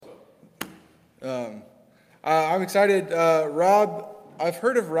Um, I'm excited. Rob, I've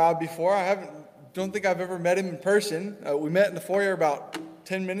heard of Rob before. Don't think I've ever met him in person. We met in the foyer about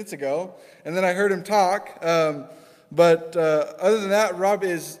 10 minutes ago, and then I heard him talk. But other than that, Rob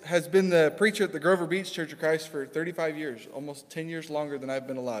has been the preacher at the Grover Beach Church of Christ for 35 years, almost 10 years longer than I've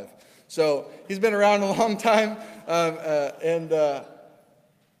been alive. So he's been around a long time, and I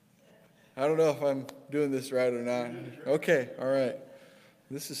don't know if I'm doing this right or not. Okay, all right.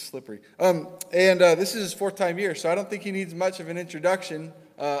 This is slippery. This is his fourth time here, so I don't think he needs much of an introduction.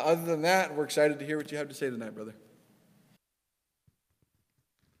 Other than that, we're excited to hear what you have to say tonight, brother.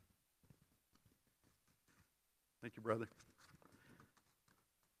 Thank you, brother.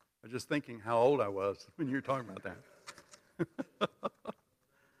 I was just thinking how old I was when you were talking about that.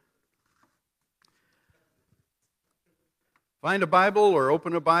 Find a Bible or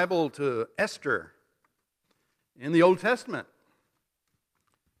open a Bible to Esther in the Old Testament.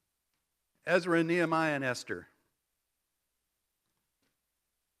 Ezra, Nehemiah, and Esther.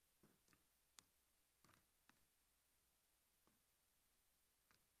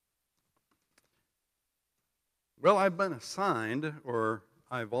 Well, I've been assigned, or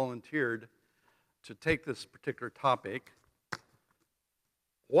I volunteered, to take this particular topic.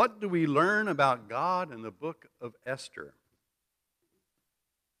 What do we learn about God in the book of Esther?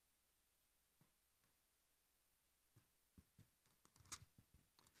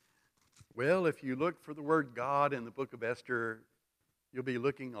 Well, if you look for the word God in the book of Esther, you'll be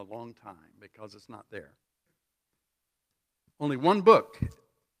looking a long time because it's not there. Only one book,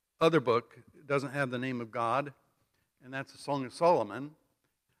 other book, doesn't have the name of God, and that's the Song of Solomon.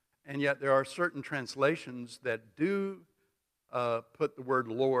 And yet there are certain translations that do put the word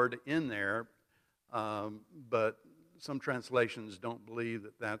Lord in there, but some translations don't believe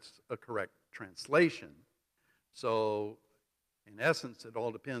that that's a correct translation. So, in essence, it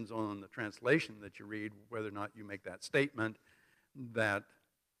all depends on the translation that you read, whether or not you make that statement that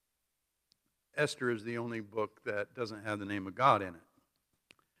Esther is the only book that doesn't have the name of God in it.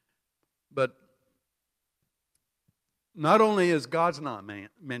 But not only is God's not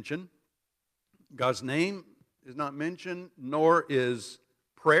mentioned, God's name is not mentioned, nor is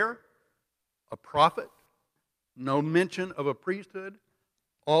prayer, a prophet, no mention of a priesthood,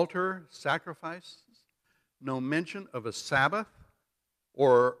 altar, sacrifices, no mention of a Sabbath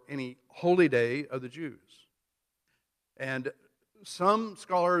or any holy day of the Jews. And some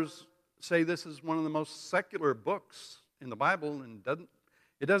scholars say this is one of the most secular books in the Bible and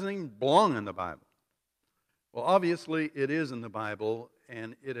it doesn't even belong in the Bible. Well, obviously it is in the Bible,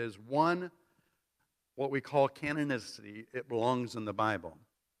 and it is what we call canonicity. It belongs in the Bible.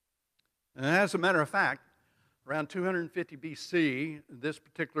 And as a matter of fact, around 250 BC, this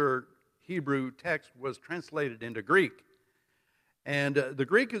particular Hebrew text was translated into Greek. And the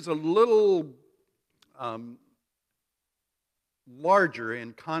Greek is a little larger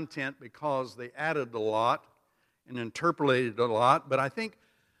in content because they added a lot and interpolated a lot. But I think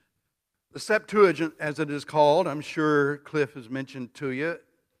the Septuagint, as it is called, I'm sure Cliff has mentioned to you,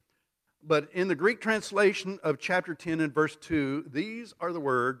 but in the Greek translation of chapter 10 and verse 2, these are the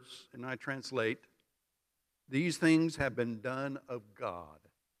words, and I translate, "These things have been done of God."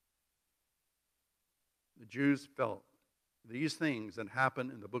 The Jews felt these things that happen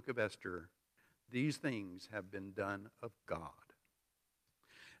in the book of Esther, these things have been done of God.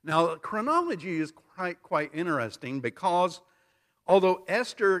 Now, chronology is quite interesting because although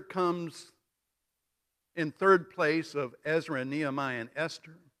Esther comes in third place of Ezra, Nehemiah, and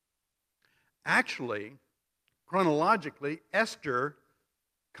Esther, actually, chronologically, Esther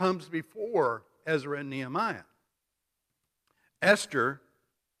comes before Ezra and Nehemiah. Esther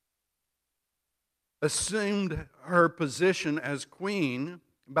assumed her position as queen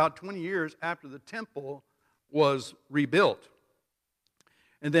about 20 years after the temple was rebuilt.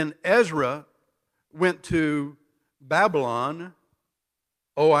 And then Ezra went to Babylon,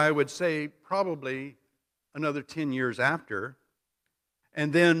 I would say probably another 10 years after.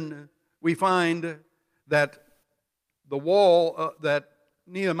 And then we find that the wall that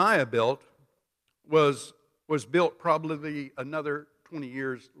Nehemiah built was built probably another 20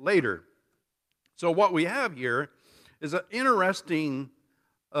 years later. So what we have here is an interesting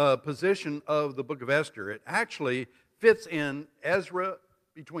position of the book of Esther. It actually fits in Ezra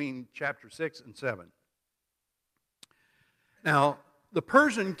between chapter 6 and 7. Now, the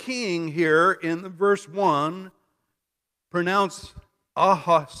Persian king here in verse 1 pronounced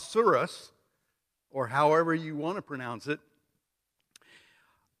Ahasuerus, or however you want to pronounce it.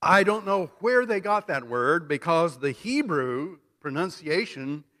 I don't know where they got that word because the Hebrew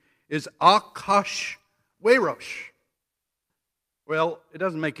pronunciation is Akashwerosh. Well, it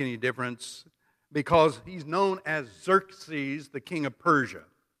doesn't make any difference. because he's known as Xerxes, the king of Persia.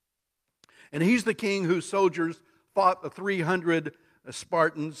 And he's the king whose soldiers fought the 300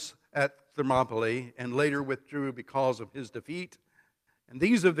 Spartans at Thermopylae and later withdrew because of his defeat. And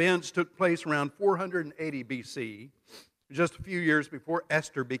these events took place around 480 BC, just a few years before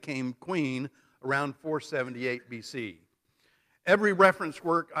Esther became queen around 478 BC. Every reference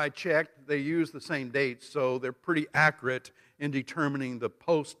work I checked, they use the same dates, so they're pretty accurate in determining the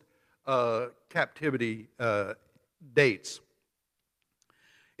post-captivity dates.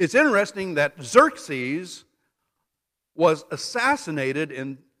 It's interesting that Xerxes was assassinated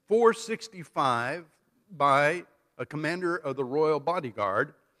in 465 by a commander of the royal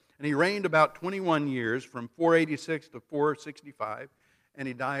bodyguard, and he reigned about 21 years from 486 to 465, and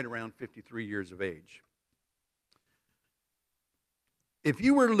he died around 53 years of age. If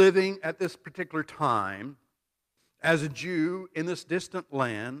you were living at this particular time as a Jew in this distant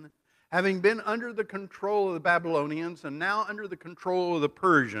land, having been under the control of the Babylonians and now under the control of the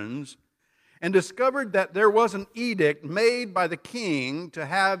Persians, and discovered that there was an edict made by the king to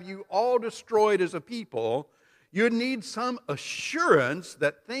have you all destroyed as a people, you'd need some assurance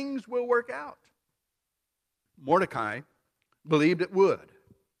that things will work out. Mordecai believed it would.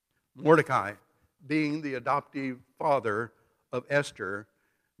 Mordecai, being the adoptive father of Esther,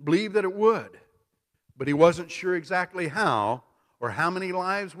 believed that it would, but he wasn't sure exactly how or how many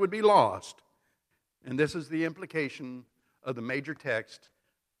lives would be lost. And this is the implication of the major text,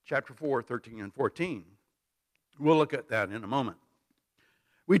 chapter 4, 13 and 14. We'll look at that in a moment.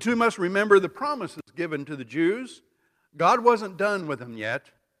 We too must remember the promises given to the Jews. God wasn't done with them yet,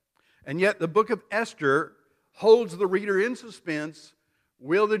 and yet the book of Esther holds the reader in suspense.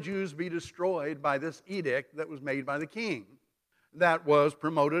 Will the Jews be destroyed by this edict that was made by the king, that was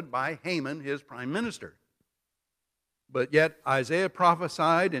promoted by Haman, his prime minister? But yet Isaiah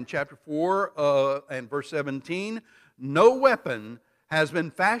prophesied in chapter 4 and verse 17, "No weapon has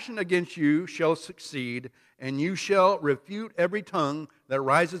been fashioned against you shall succeed, and you shall refute every tongue that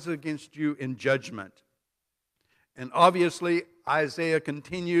rises against you in judgment." And obviously, Isaiah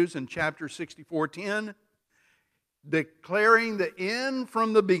continues in chapter 64:10, declaring the end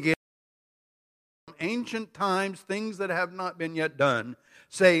from the beginning, ancient times, things that have not been yet done,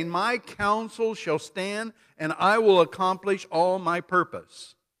 saying, "My counsel shall stand, and I will accomplish all my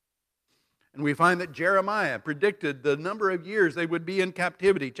purpose." And we find that Jeremiah predicted the number of years they would be in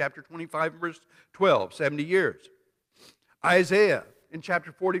captivity, chapter 25, verse 12, 70 years. Isaiah, in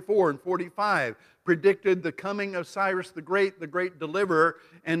chapter 44 and 45, predicted the coming of Cyrus the great deliverer,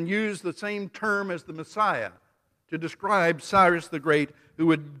 and used the same term as the Messiah to describe Cyrus the Great, who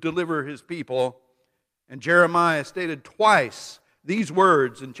would deliver his people. And Jeremiah stated twice these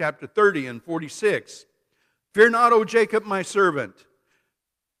words in chapter 30 and 46. "Fear not, O Jacob, my servant,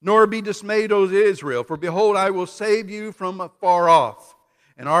 nor be dismayed, O Israel, for behold, I will save you from afar off,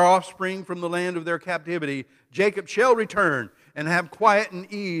 and our offspring from the land of their captivity. Jacob shall return and have quiet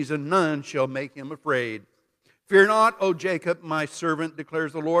and ease, and none shall make him afraid. Fear not, O Jacob, my servant,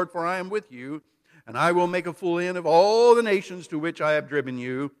 declares the Lord, for I am with you, and I will make a full end of all the nations to which I have driven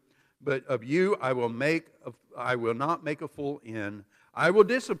you. But of you I will not make a full end. I will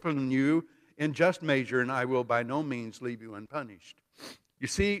discipline you in just measure, and I will by no means leave you unpunished." You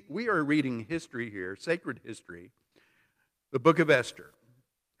see, we are reading history here, sacred history, the book of Esther,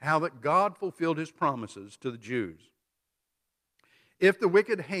 how that God fulfilled his promises to the Jews. If the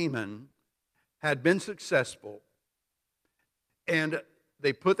wicked Haman had been successful, and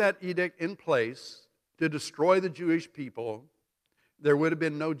they put that edict in place to destroy the Jewish people, there would have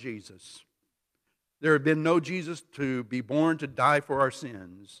been no Jesus. There had been no Jesus to be born to die for our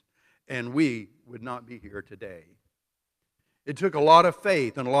sins, and we would not be here today. It took a lot of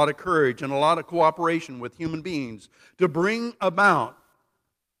faith and a lot of courage and a lot of cooperation with human beings to bring about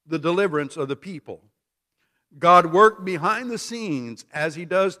the deliverance of the people. God worked behind the scenes as he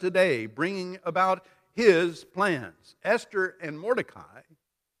does today, bringing about his plans. Esther and Mordecai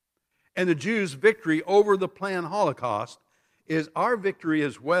and the Jews' victory over the planned Holocaust is our victory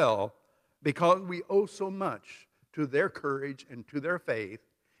as well, because we owe so much to their courage and to their faith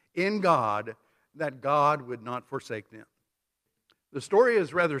in God that God would not forsake them. The story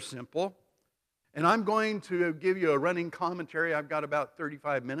is rather simple, and I'm going to give you a running commentary. I've got about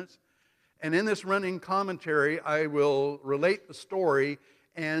 35 minutes, and in this running commentary, I will relate the story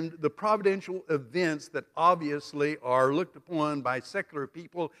and the providential events that obviously are looked upon by secular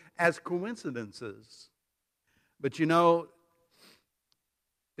people as coincidences. But you know,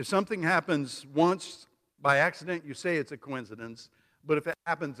 if something happens once by accident, you say it's a coincidence. But if it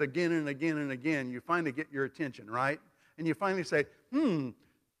happens again and again and again, you finally get your attention, right? And you finally say,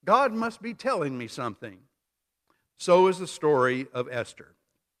 God must be telling me something. So is the story of Esther.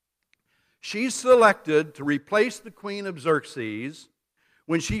 She's selected to replace the queen of Xerxes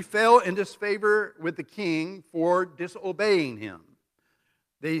when she fell in disfavor with the king for disobeying him.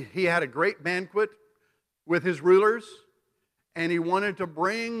 He had a great banquet with his rulers, and he wanted to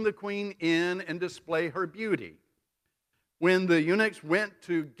bring the queen in and display her beauty. When the eunuchs went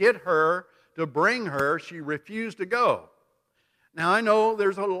to get her, to bring her, she refused to go. Now, I know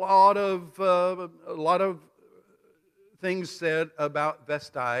there's a lot of things said about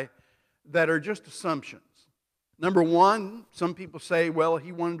Vashti that are just assumptions. Number one, some people say, well,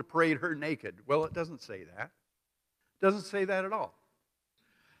 he wanted to parade her naked. Well, it doesn't say that. It doesn't say that at all.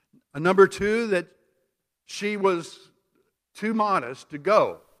 Number two, that she was too modest to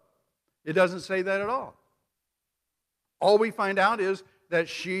go. It doesn't say that at all. All we find out is that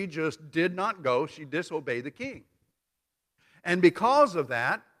she just did not go. She disobeyed the king. And because of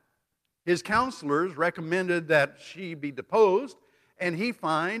that, his counselors recommended that she be deposed and he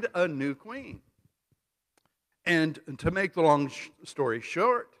find a new queen. And to make the long story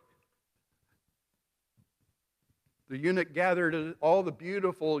short, the eunuch gathered all the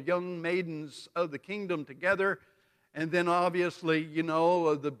beautiful young maidens of the kingdom together, and then obviously,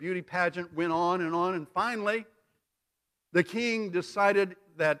 the beauty pageant went on, and finally, the king decided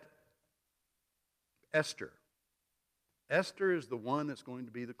that Esther is the one that's going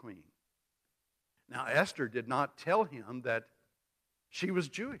to be the queen. Now, Esther did not tell him that she was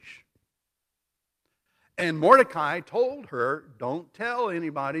Jewish. And Mordecai told her, don't tell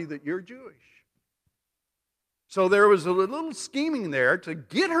anybody that you're Jewish. So there was a little scheming there to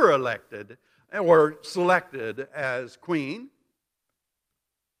get her elected or selected as queen.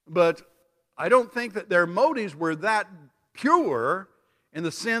 But I don't think that their motives were that pure in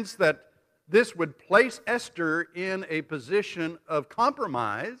the sense that this would place Esther in a position of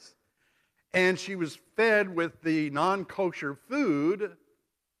compromise, and she was fed with the non-kosher food,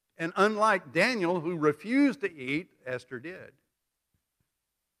 and unlike Daniel, who refused to eat, Esther did.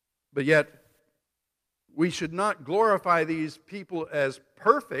 But yet, we should not glorify these people as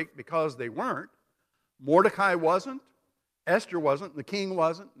perfect because they weren't. Mordecai wasn't, Esther wasn't, the king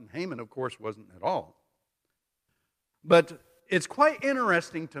wasn't, and Haman, of course, wasn't at all. But it's quite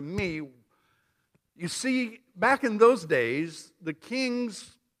interesting to me. You see, back in those days, the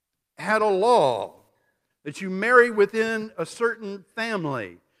kings had a law that you marry within a certain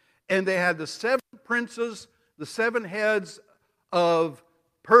family. And they had the 7 princes, the 7 heads of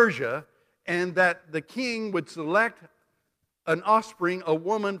Persia, and that the king would select an offspring, a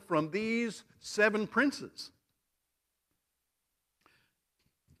woman from these 7 princes.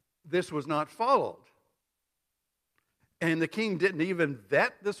 This was not followed. And the king didn't even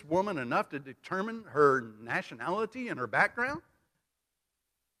vet this woman enough to determine her nationality and her background.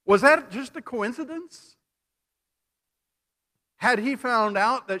 Was that just a coincidence? Had he found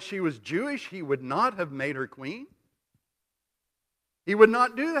out that she was Jewish, he would not have made her queen. He would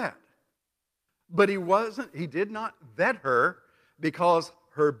not do that. But he did not vet her because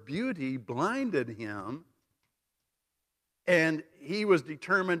her beauty blinded him, and he was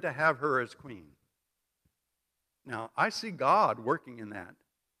determined to have her as queen. Now, I see God working in that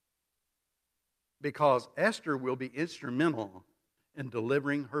because Esther will be instrumental in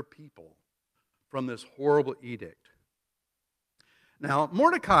delivering her people from this horrible edict. Now,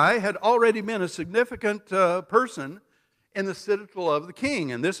 Mordecai had already been a significant person in the citadel of the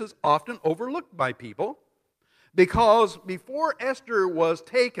king, and this is often overlooked by people because before Esther was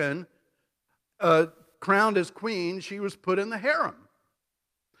taken, crowned as queen, she was put in the harem.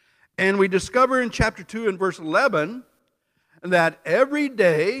 And we discover in chapter 2 and verse 11 that every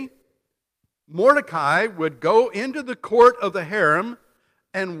day Mordecai would go into the court of the harem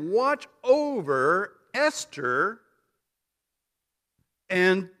and watch over Esther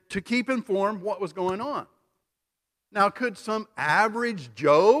and to keep informed what was going on. Now, could some average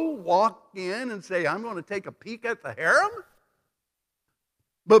Joe walk in and say, I'm going to take a peek at the harem?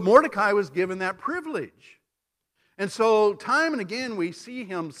 But Mordecai was given that privilege. And so, time and again, we see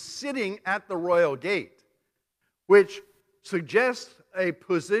him sitting at the royal gate, which suggests a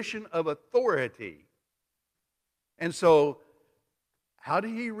position of authority. And so, how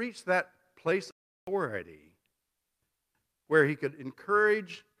did he reach that place of authority where he could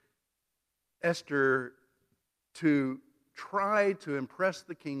encourage Esther to try to impress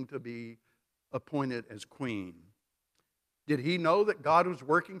the king to be appointed as queen? Did he know that God was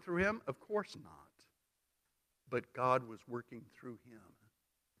working through him? Of course not. But God was working through him.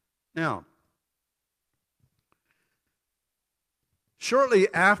 Now,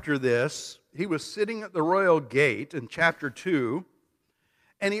 shortly after this, he was sitting at the royal gate in chapter 2,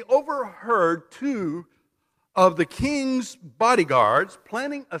 and he overheard two of the king's bodyguards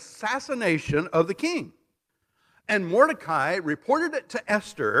planning assassination of the king. And Mordecai reported it to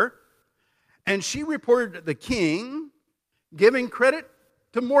Esther, and she reported it to the king, giving credit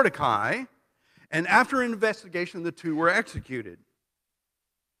to Mordecai, and after an investigation, the two were executed.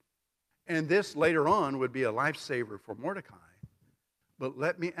 And this later on would be a lifesaver for Mordecai. But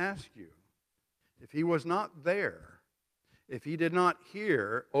let me ask you, if he was not there, if he did not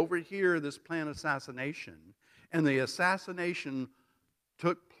overhear this planned assassination, and the assassination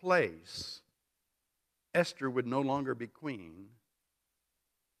took place, Esther would no longer be queen,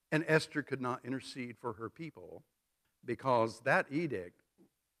 and Esther could not intercede for her people because that edict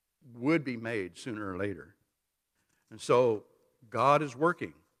would be made sooner or later. And so God is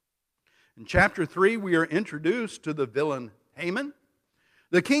working. In chapter 3, we are introduced to the villain Haman.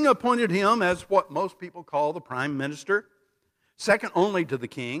 The king appointed him as what most people call the prime minister, second only to the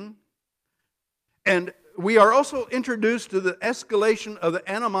king. And we are also introduced to the escalation of the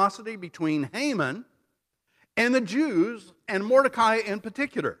animosity between Haman and the Jews, and Mordecai in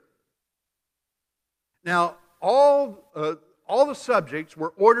particular. Now, all the subjects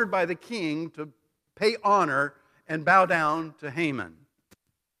were ordered by the king to pay honor and bow down to Haman.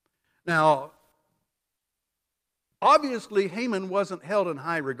 Now, obviously, Haman wasn't held in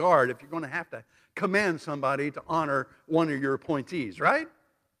high regard if you're going to have to command somebody to honor one of your appointees, right?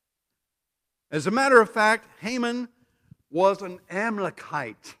 As a matter of fact, Haman was an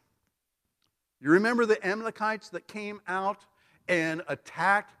Amalekite. You remember the Amalekites that came out and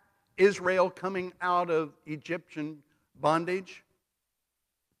attacked Israel coming out of Egyptian bondage?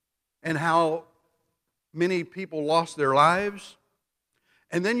 And how many people lost their lives?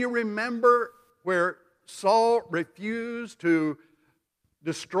 And then you remember where Saul refused to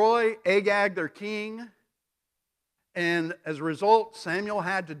destroy Agag, their king, and as a result, Samuel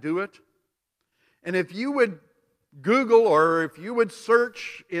had to do it. And if you would Google or if you would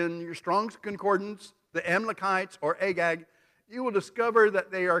search in your Strong's Concordance the Amalekites or Agag, you will discover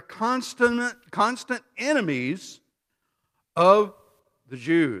that they are constant enemies of the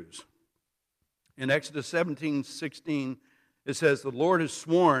Jews. In Exodus 17:16, it says, "The Lord has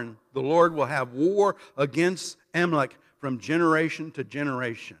sworn, the Lord will have war against Amalek from generation to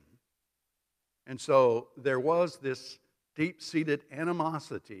generation." And so there was this deep-seated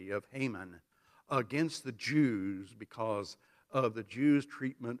animosity of Haman against the Jews because of the Jews'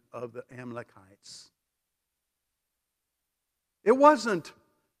 treatment of the Amalekites. It wasn't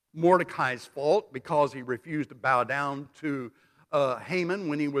Mordecai's fault because he refused to bow down to Haman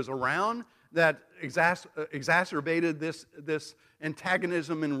when he was around that exacerbated this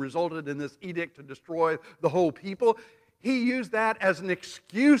antagonism and resulted in this edict to destroy the whole people. He used that as an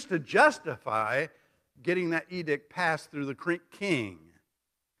excuse to justify getting that edict passed through the king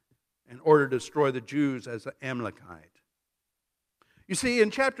in order to destroy the Jews as an Amalekite. You see,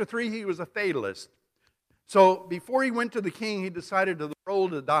 in chapter 3, he was a fatalist. So before he went to the king, he decided to roll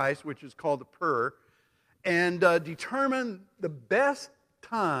the dice, which is called the pur, and determine the best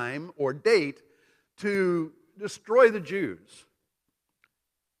time or date to destroy the Jews.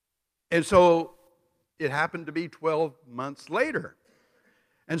 And so it happened to be 12 months later.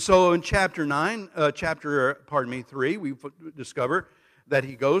 And so in chapter 3, we discover that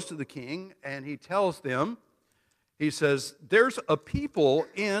he goes to the king and he tells them, he says, "There's a people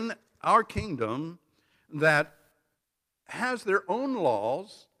in our kingdom that has their own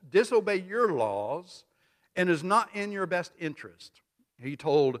laws, disobey your laws, and is not in your best interest." He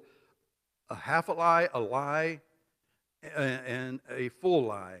told a half a lie, and a full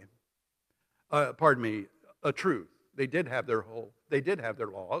lie. A truth. They did have their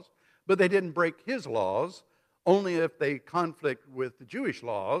laws, but they didn't break his laws, only if they conflict with the Jewish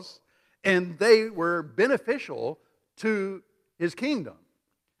laws, and they were beneficial to his kingdom.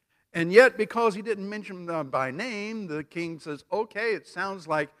 And yet, because he didn't mention them by name, the king says, "Okay, it sounds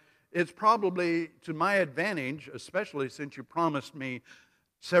like it's probably to my advantage, especially since you promised me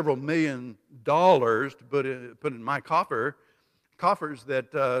several $1 million to put in my coffers,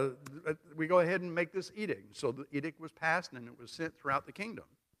 that we go ahead and make this edict." So the edict was passed and it was sent throughout the kingdom.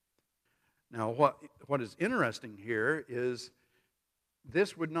 Now, what is interesting here is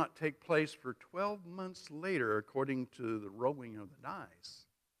this would not take place for 12 months later, according to the rolling of the dice.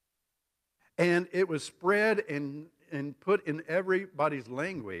 And it was spread and put in everybody's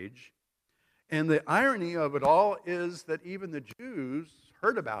language. And the irony of it all is that even the Jews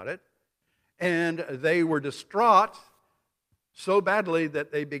heard about it, and they were distraught so badly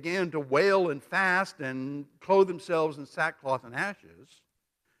that they began to wail and fast and clothe themselves in sackcloth and ashes.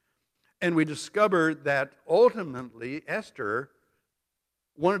 And we discovered that ultimately Esther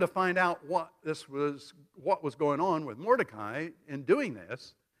wanted to find out what was going on with Mordecai in doing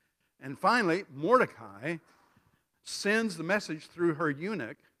this. And finally, Mordecai sends the message through her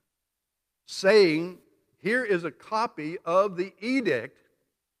eunuch saying, here is a copy of the edict,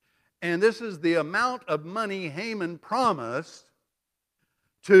 and this is the amount of money Haman promised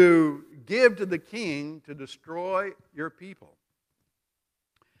to give to the king to destroy your people.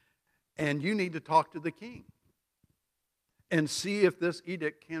 And you need to talk to the king and see if this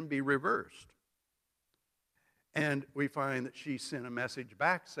edict can be reversed. And we find that she sent a message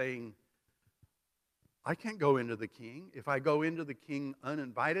back saying, I can't go into the king. If I go into the king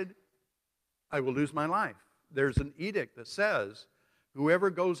uninvited, I will lose my life. There's an edict that says, whoever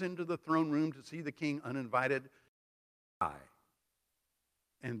goes into the throne room to see the king uninvited, die.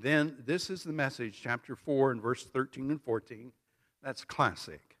 And then this is the message, chapter 4 and verse 13 and 14. That's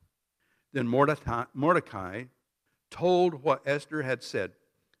classic. Then Mordecai told what Esther had said.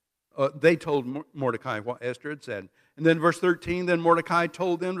 They told Mordecai what Esther had said. And then verse 13, then Mordecai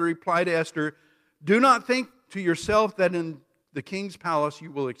told them to reply to Esther, do not think to yourself that in the king's palace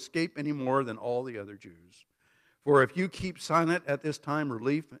you will escape any more than all the other Jews. For if you keep silent at this time,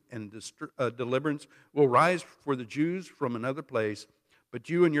 relief and deliverance will rise for the Jews from another place, but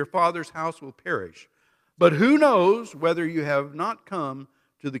you and your father's house will perish. But who knows whether you have not come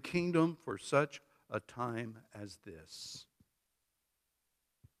to the kingdom for such a time as this?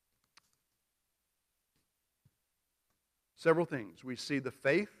 Several things. We see the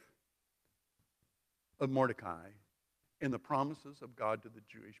faith of Mordecai in the promises of God to the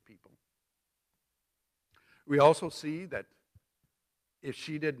Jewish people. We also see that if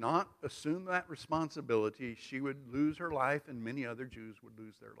she did not assume that responsibility, she would lose her life and many other Jews would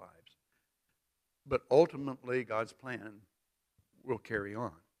lose their lives. But ultimately, God's plan will carry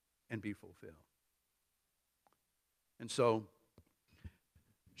on and be fulfilled. And so,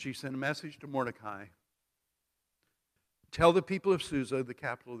 she sent a message to Mordecai. Tell the people of Susa, the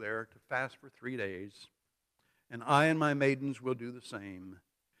capital there, to fast for 3 days, and I and my maidens will do the same.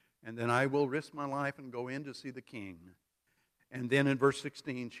 And then I will risk my life and go in to see the king. And then in verse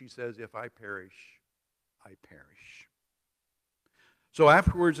 16, she says, if I perish, I perish. So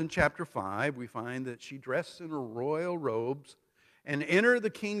afterwards in chapter 5, we find that she dressed in her royal robes and entered the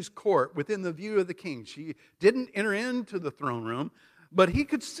king's court within the view of the king. She didn't enter into the throne room, but he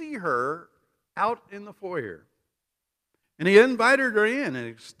could see her out in the foyer. And he invited her in and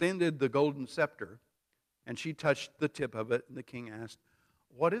extended the golden scepter. And she touched the tip of it, and the king asked,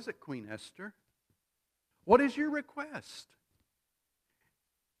 what is it, Queen Esther? What is your request?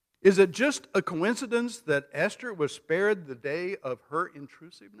 Is it just a coincidence that Esther was spared the day of her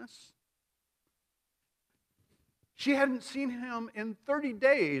intrusiveness? She hadn't seen him in 30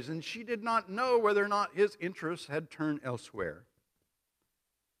 days, and she did not know whether or not his interests had turned elsewhere.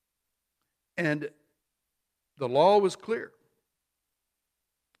 And the law was clear.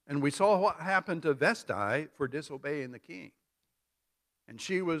 And we saw what happened to Vesti for disobeying the king. And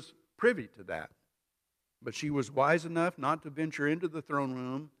she was privy to that. But she was wise enough not to venture into the throne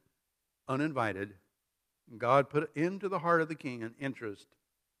room uninvited. And God put into the heart of the king an interest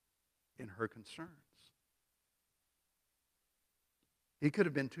in her concerns. He could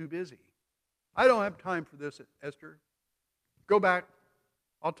have been too busy. I don't have time for this, Esther. Go back.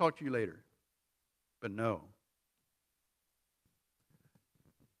 I'll talk to you later. But no.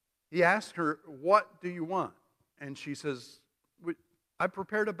 He asked her, what do you want? And she says, I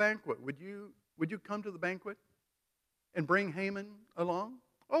prepared a banquet. Would you come to the banquet and bring Haman along?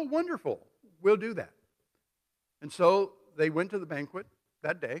 Oh, wonderful. We'll do that. And so they went to the banquet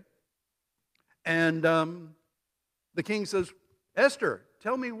that day. And the king says, Esther,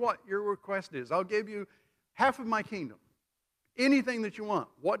 tell me what your request is. I'll give you half of my kingdom. Anything that you want.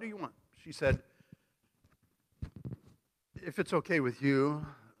 What do you want? She said, if it's okay with you,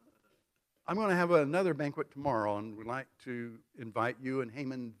 I'm going to have another banquet tomorrow, and we'd like to invite you and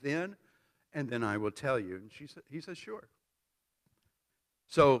Haman then, and then I will tell you. And he says, sure.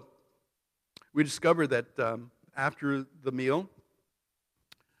 So we discover that after the meal,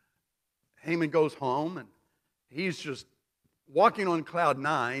 Haman goes home, and he's just walking on cloud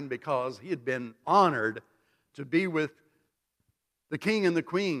 9 because he had been honored to be with the king and the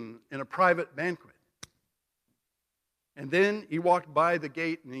queen in a private banquet. And then he walked by the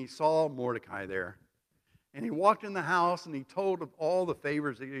gate and he saw Mordecai there. And he walked in the house and he told of all the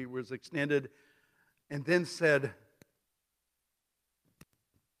favors that he was extended, and then said,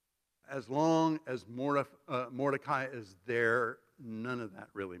 as long as Mordecai is there, none of that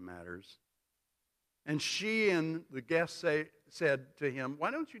really matters. And she and the guests said to him,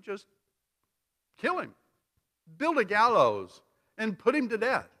 why don't you just kill him? Build a gallows and put him to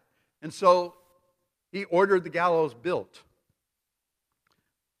death. And so he ordered the gallows built.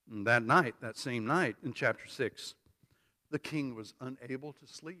 And that same night, in chapter 6, the king was unable to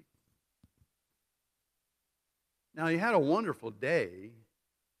sleep. Now, he had a wonderful day,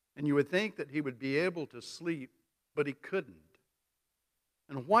 and you would think that he would be able to sleep, but he couldn't.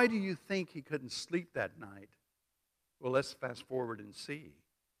 And why do you think he couldn't sleep that night? Well, let's fast forward and see.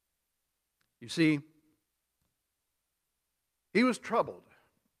 You see, he was troubled.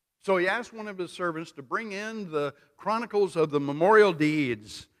 So he asked one of his servants to bring in the chronicles of the memorial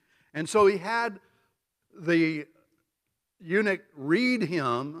deeds. And so he had the eunuch read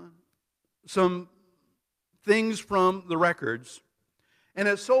him some things from the records. And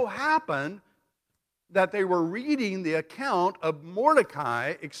it so happened that they were reading the account of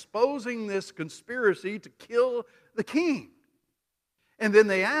Mordecai exposing this conspiracy to kill the king. And then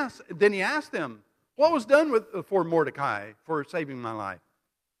he asked them, what was done for Mordecai for saving my life?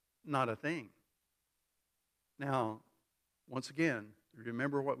 Not a thing. Now, once again,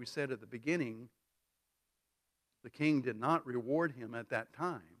 remember what we said at the beginning. The king did not reward him at that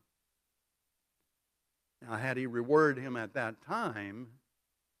time. Now, had he rewarded him at that time,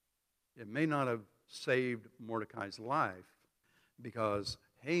 it may not have saved Mordecai's life, because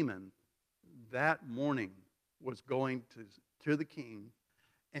Haman that morning was going to the king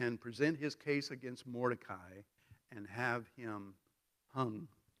and present his case against Mordecai and have him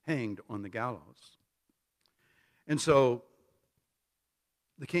hanged on the gallows. And so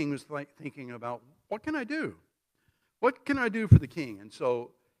the king was thinking about, what can I do? What can I do for the king? And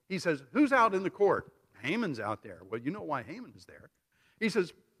so he says, who's out in the court? Haman's out there. Well, you know why Haman is there. He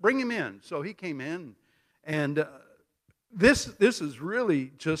says, bring him in. So he came in, and this is really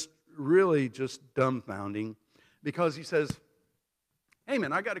just dumbfounding, because he says,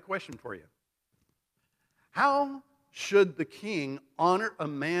 Haman, I got a question for you. How should the king honor a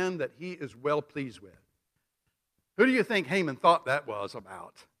man that he is well pleased with? Who do you think Haman thought that was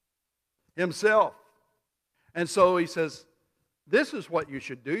about? Himself. And so he says, this is what you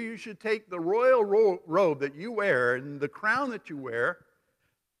should do. You should take the royal robe that you wear and the crown that you wear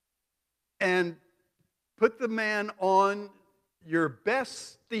and put the man on your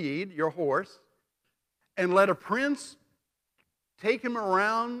best steed, your horse, and let a prince take him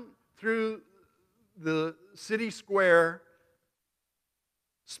around through the city square,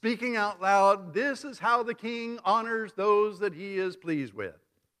 speaking out loud, this is how the king honors those that he is pleased with.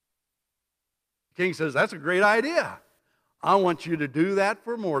 The king says, that's a great idea. I want you to do that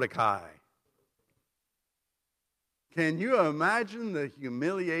for Mordecai. Can you imagine the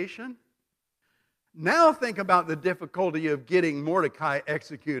humiliation? Now think about the difficulty of getting Mordecai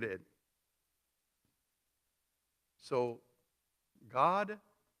executed. So God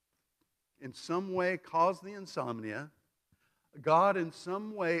in some way caused the insomnia. God in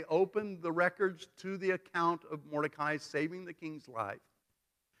some way opened the records to the account of Mordecai saving the king's life.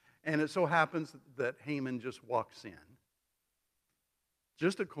 And it so happens that Haman just walks in.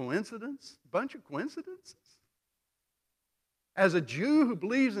 Just a coincidence? Bunch of coincidences? As a Jew who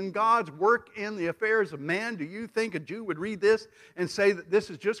believes in God's work in the affairs of man, do you think a Jew would read this and say that this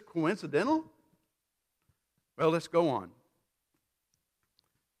is just coincidental? Well, let's go on.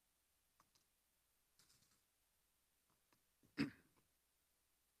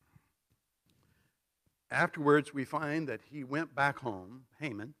 Afterwards, we find that he went back home,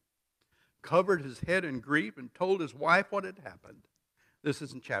 Haman, covered his head in grief, and told his wife what had happened. This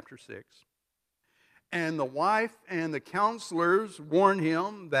is in chapter 6. And the wife and the counselors warned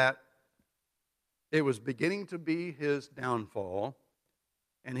him that it was beginning to be his downfall,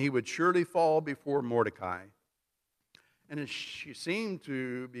 and he would surely fall before Mordecai. And she seemed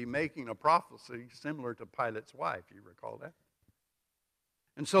to be making a prophecy similar to Pilate's wife, you recall that?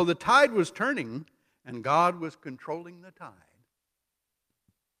 And so the tide was turning, and God was controlling the tide.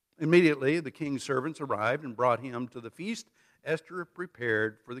 Immediately, the king's servants arrived and brought him to the feast Esther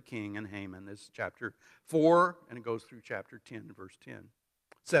prepared for the king and Haman. This is chapter 4, and it goes through chapter 10, verse 10.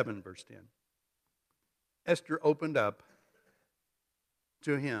 7, verse 10. Esther opened up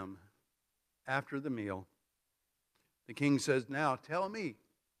to him after the meal. The king says, now tell me,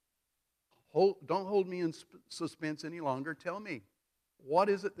 don't hold me in suspense any longer. Tell me, what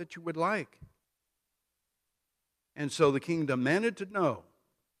is it that you would like? And so the king demanded to know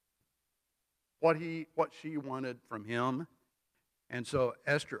what she wanted from him. And so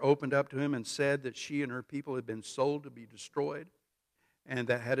Esther opened up to him and said that she and her people had been sold to be destroyed, and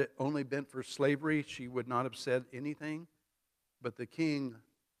that had it only been for slavery, she would not have said anything. But the king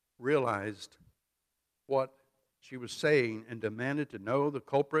realized what she was saying and demanded to know the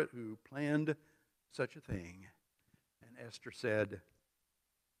culprit who planned such a thing. And Esther said,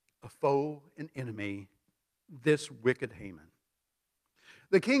 "A foe, an enemy, this wicked Haman."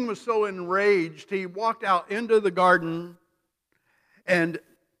 The king was so enraged, he walked out into the garden and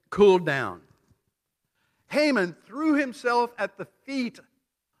cooled down. Haman threw himself at the feet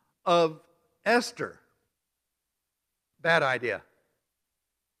of Esther. Bad idea.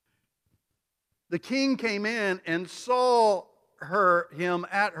 The king came in and saw him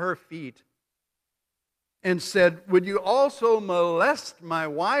at her feet and said, "Would you also molest my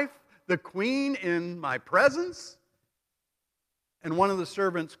wife, the queen, in my presence?" And one of the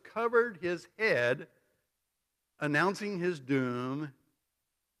servants covered his head, announcing his doom,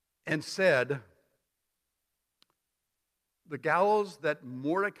 and said, the gallows that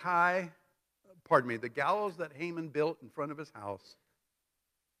Haman built in front of his house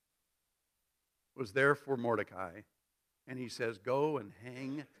was there for Mordecai. And he says, "Go and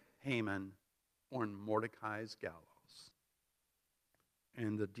hang Haman on Mordecai's gallows."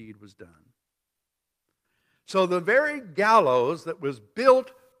 And the deed was done. So the very gallows that was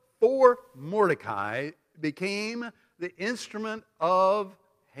built for Mordecai became the instrument of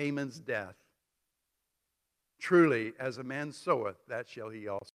Haman's death. Truly, as a man soweth, that shall he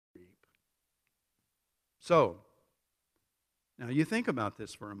also reap. So, now you think about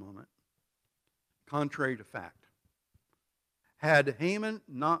this for a moment. Contrary to fact, had Haman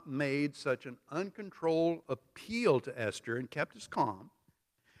not made such an uncontrolled appeal to Esther and kept his calm,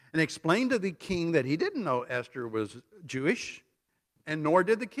 and explained to the king that he didn't know Esther was Jewish, and nor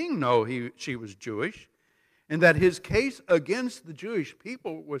did the king know she was Jewish, and that his case against the Jewish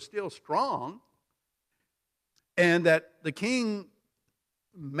people was still strong, and that the king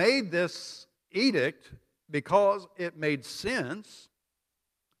made this edict because it made sense,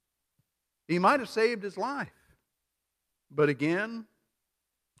 he might have saved his life. But again,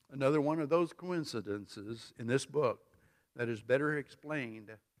 another one of those coincidences in this book that is better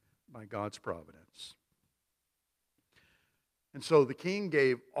explained by God's providence. And so the king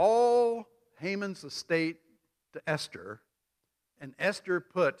gave all Haman's estate to Esther, and Esther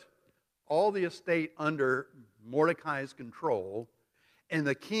put all the estate under Mordecai's control, and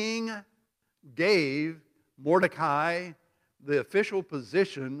the king gave Mordecai the official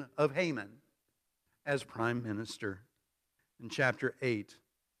position of Haman as prime minister in chapter 8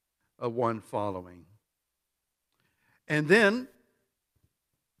 of 1 following. And then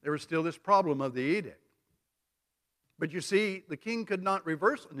there was still this problem of the edict. But you see, the king could not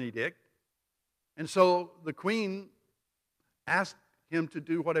reverse an edict, and so the queen asked him to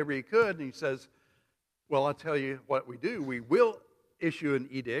do whatever he could, and he says, "Well, I'll tell you what we do. We will issue an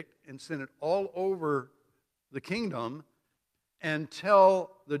edict and send it all over the kingdom and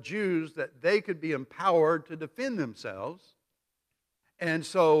tell the Jews that they could be empowered to defend themselves." And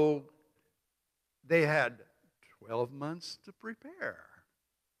so they had 12 months to prepare.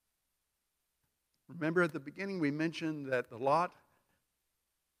 Remember at the beginning we mentioned that the lot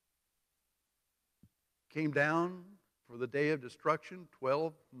came down for the day of destruction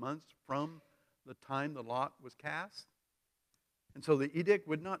 12 months from the time the lot was cast. And so the edict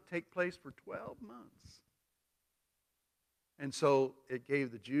would not take place for 12 months. And so it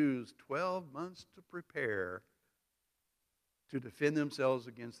gave the Jews 12 months to prepare to defend themselves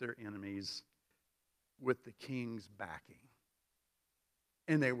against their enemies with the king's backing.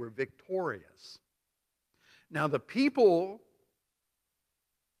 And they were victorious. Now the people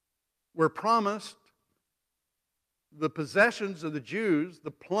were promised the possessions of the Jews,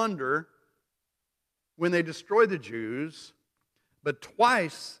 the plunder, when they destroyed the Jews. But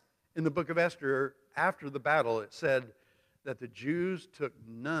twice in the book of Esther, after the battle, it said that the Jews took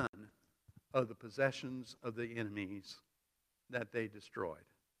none of the possessions of the enemies that they destroyed,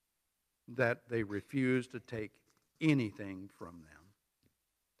 that they refused to take anything from them.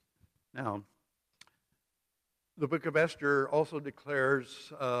 Now, the book of Esther also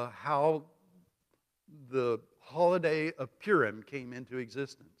declares how the holiday of Purim came into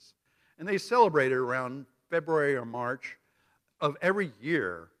existence. And they celebrate it around February or March of every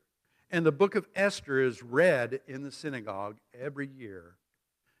year. And the book of Esther is read in the synagogue every year.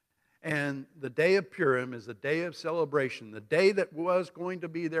 And the day of Purim is a day of celebration. The day that was going to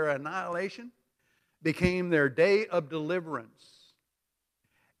be their annihilation became their day of deliverance.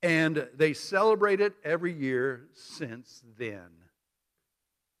 And they celebrate it every year since then,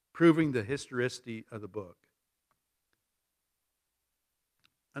 proving the historicity of the book.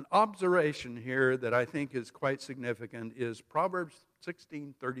 An observation here that I think is quite significant is Proverbs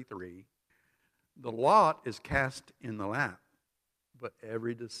 16:33. The lot is cast in the lap, but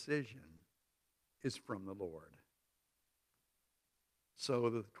every decision is from the Lord. So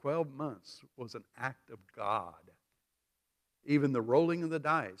the 12 months was an act of God even the rolling of the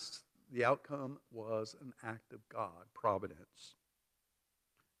dice, the outcome was an act of God, providence.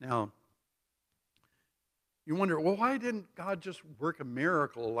 Now, you wonder, well, why didn't God just work a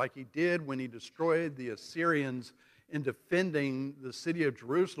miracle like he did when he destroyed the Assyrians in defending the city of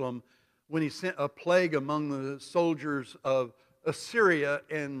Jerusalem, when he sent a plague among the soldiers of Assyria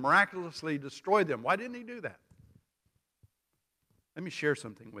and miraculously destroyed them? Why didn't he do that? Let me share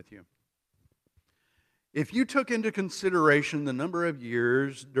something with you. If you took into consideration the number of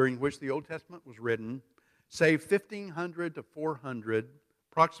years during which the Old Testament was written, say 1500 to 400,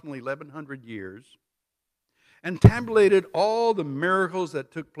 approximately 1100 years, and tabulated all the miracles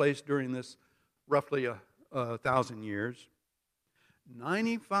that took place during this roughly 1,000 years,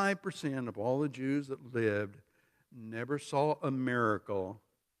 95% of all the Jews that lived never saw a miracle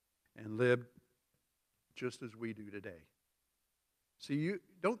and lived just as we do today. See, you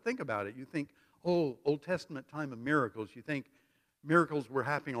don't think about it. You think, oh, Old Testament time of miracles. You think miracles were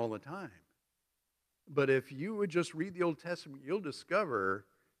happening all the time. But if you would just read the Old Testament, you'll discover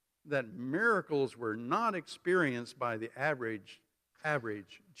that miracles were not experienced by the average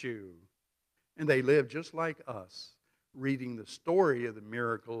Jew. And they lived just like us, reading the story of the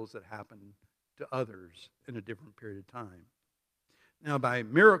miracles that happened to others in a different period of time. Now, by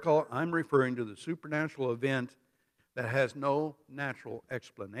miracle, I'm referring to the supernatural event that has no natural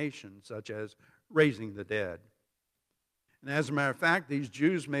explanation, such as raising the dead. And as a matter of fact, these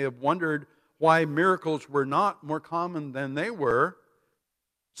Jews may have wondered why miracles were not more common than they were,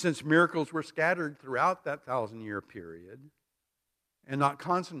 since miracles were scattered throughout that 1,000-year period and not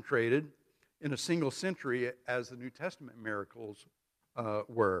concentrated in a single century as the New Testament miracles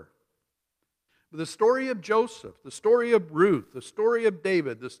were. But the story of Joseph, the story of Ruth, the story of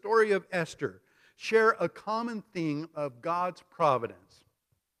David, the story of Esther share a common theme of God's providence.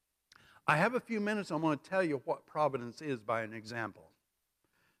 I have a few minutes. I'm going to tell you what providence is by an example.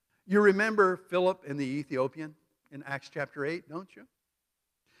 You remember Philip and the Ethiopian in Acts chapter 8, don't you?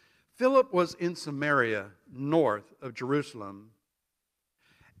 Philip was in Samaria, north of Jerusalem,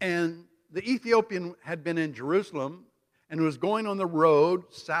 and the Ethiopian had been in Jerusalem and was going on the road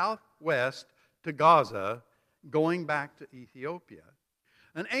southwest to Gaza, going back to Ethiopia.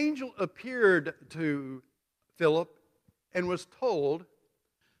 An angel appeared to Philip and was told,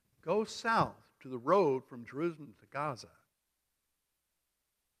 go south to the road from Jerusalem to Gaza.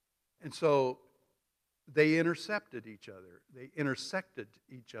 And so they intercepted each other. They intersected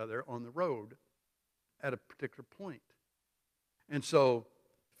each other on the road at a particular point. And so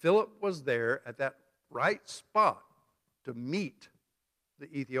Philip was there at that right spot to meet the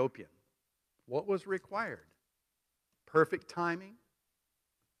Ethiopian. What was required? Perfect timing,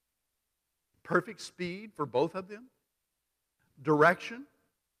 perfect speed for both of them, direction,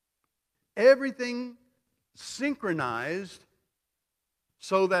 everything synchronized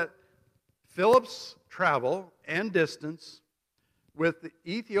so that Philip's travel and distance with the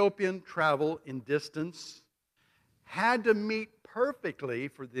Ethiopian travel in distance had to meet perfectly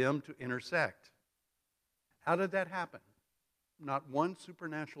for them to intersect. How did that happen? Not one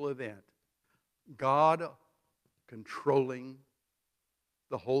supernatural event. God controlling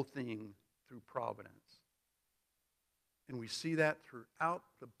the whole thing through providence. And we see that throughout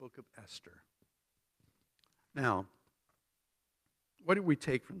the book of Esther. Now, what do we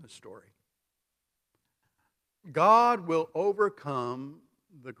take from the story? God will overcome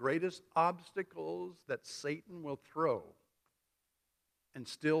the greatest obstacles that Satan will throw and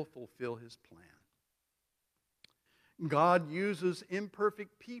still fulfill his plan. God uses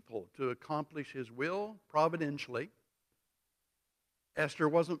imperfect people to accomplish his will providentially. Esther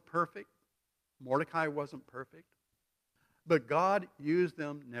wasn't perfect. Mordecai wasn't perfect. But God used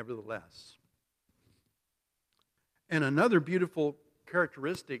them nevertheless. And another beautiful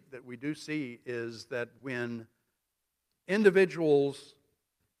characteristic that we do see is that when individuals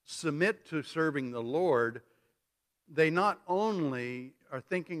submit to serving the Lord, they not only are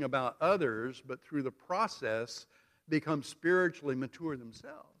thinking about others, but through the process become spiritually mature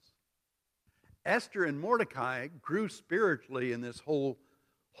themselves. Esther and Mordecai grew spiritually in this whole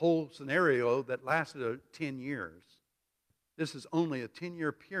scenario that lasted 10 years. This is only a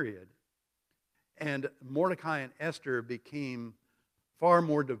 10-year period. And Mordecai and Esther became far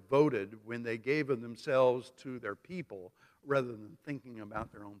more devoted when they gave of themselves to their people rather than thinking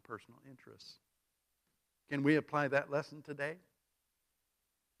about their own personal interests. Can we apply that lesson today?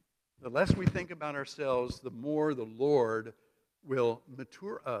 The less we think about ourselves, the more the Lord will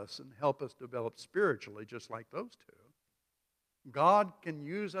mature us and help us develop spiritually, just like those two. God can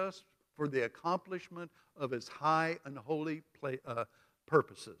use us for the accomplishment of his high and holy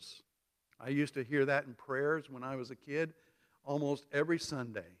purposes. I used to hear that in prayers when I was a kid. almost every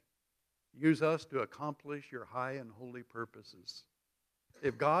Sunday. Use us to accomplish your high and holy purposes.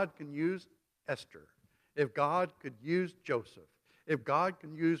 If God can use Esther, if God could use Joseph, if God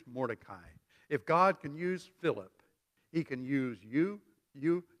can use Mordecai, if God can use Philip, He can use you,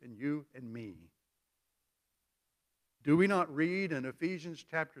 and me. Do we not read in Ephesians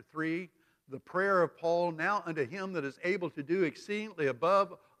chapter 3 the prayer of Paul, now unto Him that is able to do exceedingly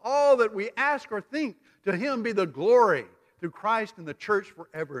above all that we ask or think, to Him be the glory through Christ in the church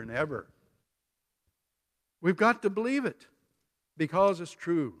forever and ever. We've got to believe it because it's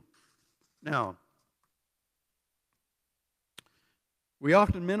true. Now, we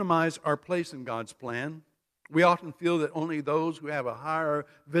often minimize our place in God's plan. We often feel that only those who have a higher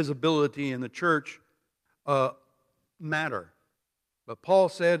visibility in the church matter. But Paul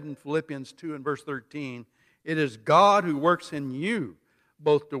said in Philippians 2 and verse 13, it is God who works in you,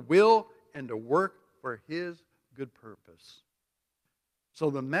 both to will and to work for His good purpose. So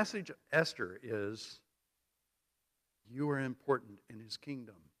the message of Esther is, you are important in His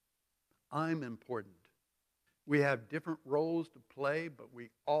kingdom. I'm important. We have different roles to play, but we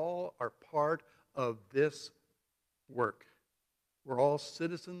all are part of this work. We're all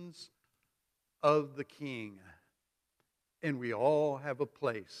citizens of the King, and we all have a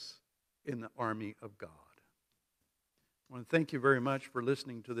place in the army of God. I want to thank you very much for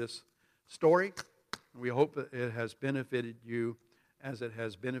listening to this story. We hope that it has benefited you as it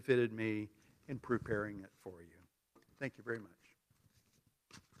has benefited me in preparing it for you. Thank you very much.